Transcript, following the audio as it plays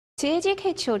To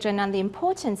educate children on the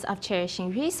importance of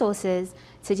cherishing resources,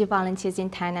 Tzu volunteers in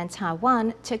Tainan,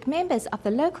 Taiwan took members of the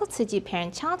local Tzu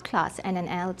parent-child class and an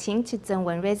outing to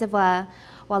Zhengwen Reservoir,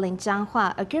 while in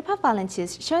Zhanghua, a group of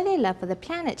volunteers show their love for the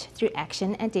planet through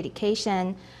action and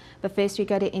dedication. But first we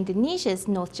go to Indonesia's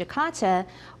North Jakarta,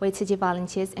 where Tzu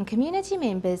volunteers and community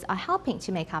members are helping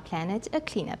to make our planet a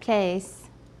cleaner place.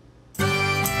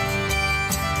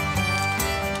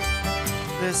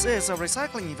 This is a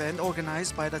recycling event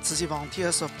organized by the Tzu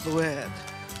volunteers of Blue Ed.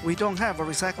 We don't have a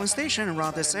recycling station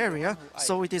around this area,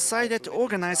 so we decided to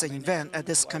organize an event at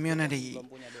this community.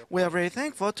 We are very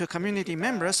thankful to community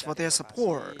members for their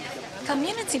support.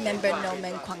 Community member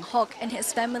Norman Kwang Hock and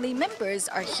his family members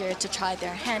are here to try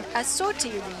their hand at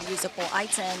sorting reusable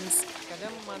items.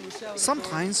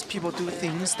 Sometimes people do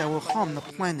things that will harm the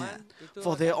planet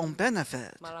for their own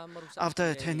benefit. After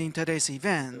attending today's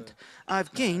event,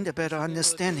 I've gained a better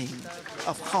understanding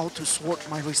of how to sort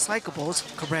my recyclables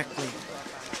correctly.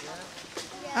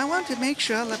 I want to make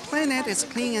sure the planet is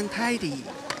clean and tidy.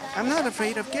 I'm not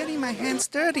afraid of getting my hands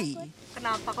dirty.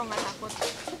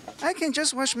 I can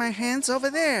just wash my hands over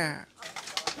there.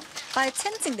 By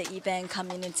attending the event,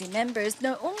 community members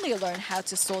not only learn how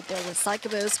to sort their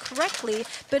recyclables correctly,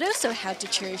 but also how to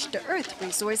cherish the earth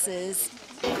resources.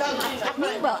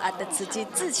 Meanwhile, at the Tzu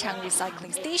Ziqiang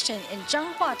recycling station in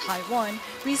Zhanghua, Taiwan,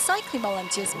 recycling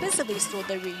volunteers busily sort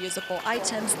the reusable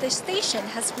items the station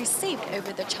has received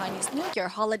over the Chinese New Year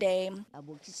holiday.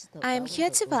 I am here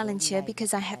to volunteer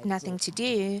because I have nothing to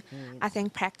do. I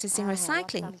think practicing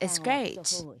recycling is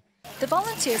great. The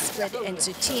volunteers split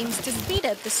into teams to speed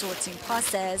up the sorting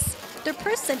process. The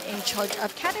person in charge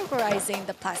of categorizing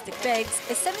the plastic bags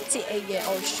is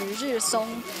 78-year-old Xu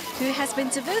Risong, who has been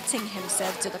devoting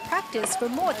himself to the practice for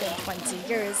more than 20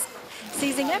 years.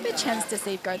 Seizing every chance to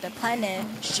safeguard the planet,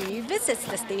 Xu visits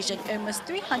the station almost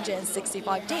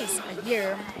 365 days a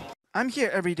year. I'm here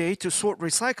every day to sort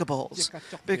recyclables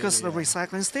because the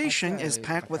recycling station is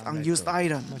packed with unused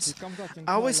items.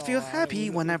 I always feel happy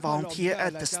when I volunteer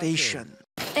at the station.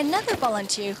 Another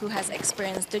volunteer who has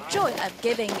experienced the joy of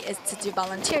giving is Tzu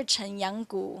volunteer Chen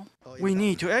Yanggu. We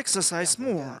need to exercise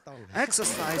more.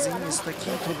 Exercising is the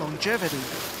key to longevity.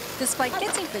 Despite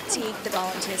getting fatigued, the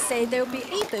volunteers say they'll be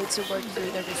able to work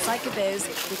through the recyclables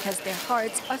because their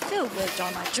hearts are filled with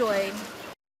Dharma joy.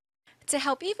 To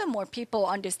help even more people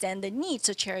understand the need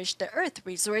to cherish the earth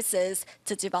resources,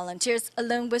 Tzu volunteers,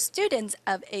 along with students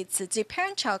of a Tzu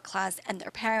parent-child class and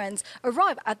their parents,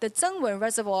 arrive at the Zhengwen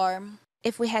Reservoir.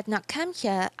 If we had not come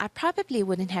here, I probably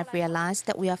wouldn't have realized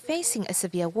that we are facing a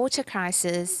severe water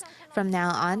crisis. From now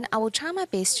on, I will try my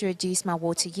best to reduce my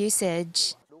water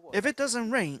usage. If it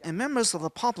doesn't rain and members of the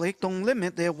public don't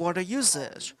limit their water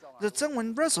usage, the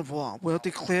Zhengwen Reservoir will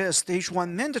declare a Stage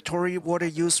 1 mandatory water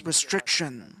use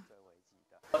restriction.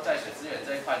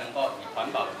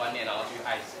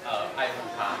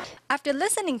 After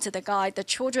listening to the guide, the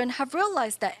children have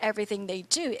realized that everything they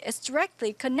do is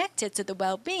directly connected to the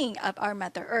well-being of our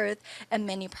Mother Earth, and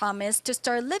many promise to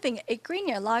start living a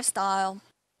greener lifestyle.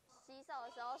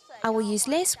 I will use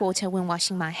less water when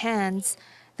washing my hands.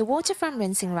 The water from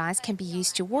rinsing rice can be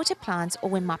used to water plants or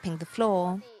when mopping the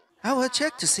floor. I will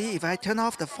check to see if I turn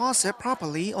off the faucet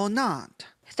properly or not.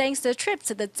 Thanks to the trip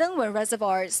to the Zhengwen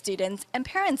Reservoir, students and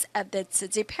parents of the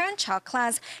Tzu parent-child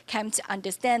class came to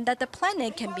understand that the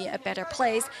planet can be a better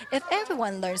place if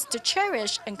everyone learns to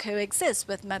cherish and coexist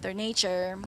with Mother Nature.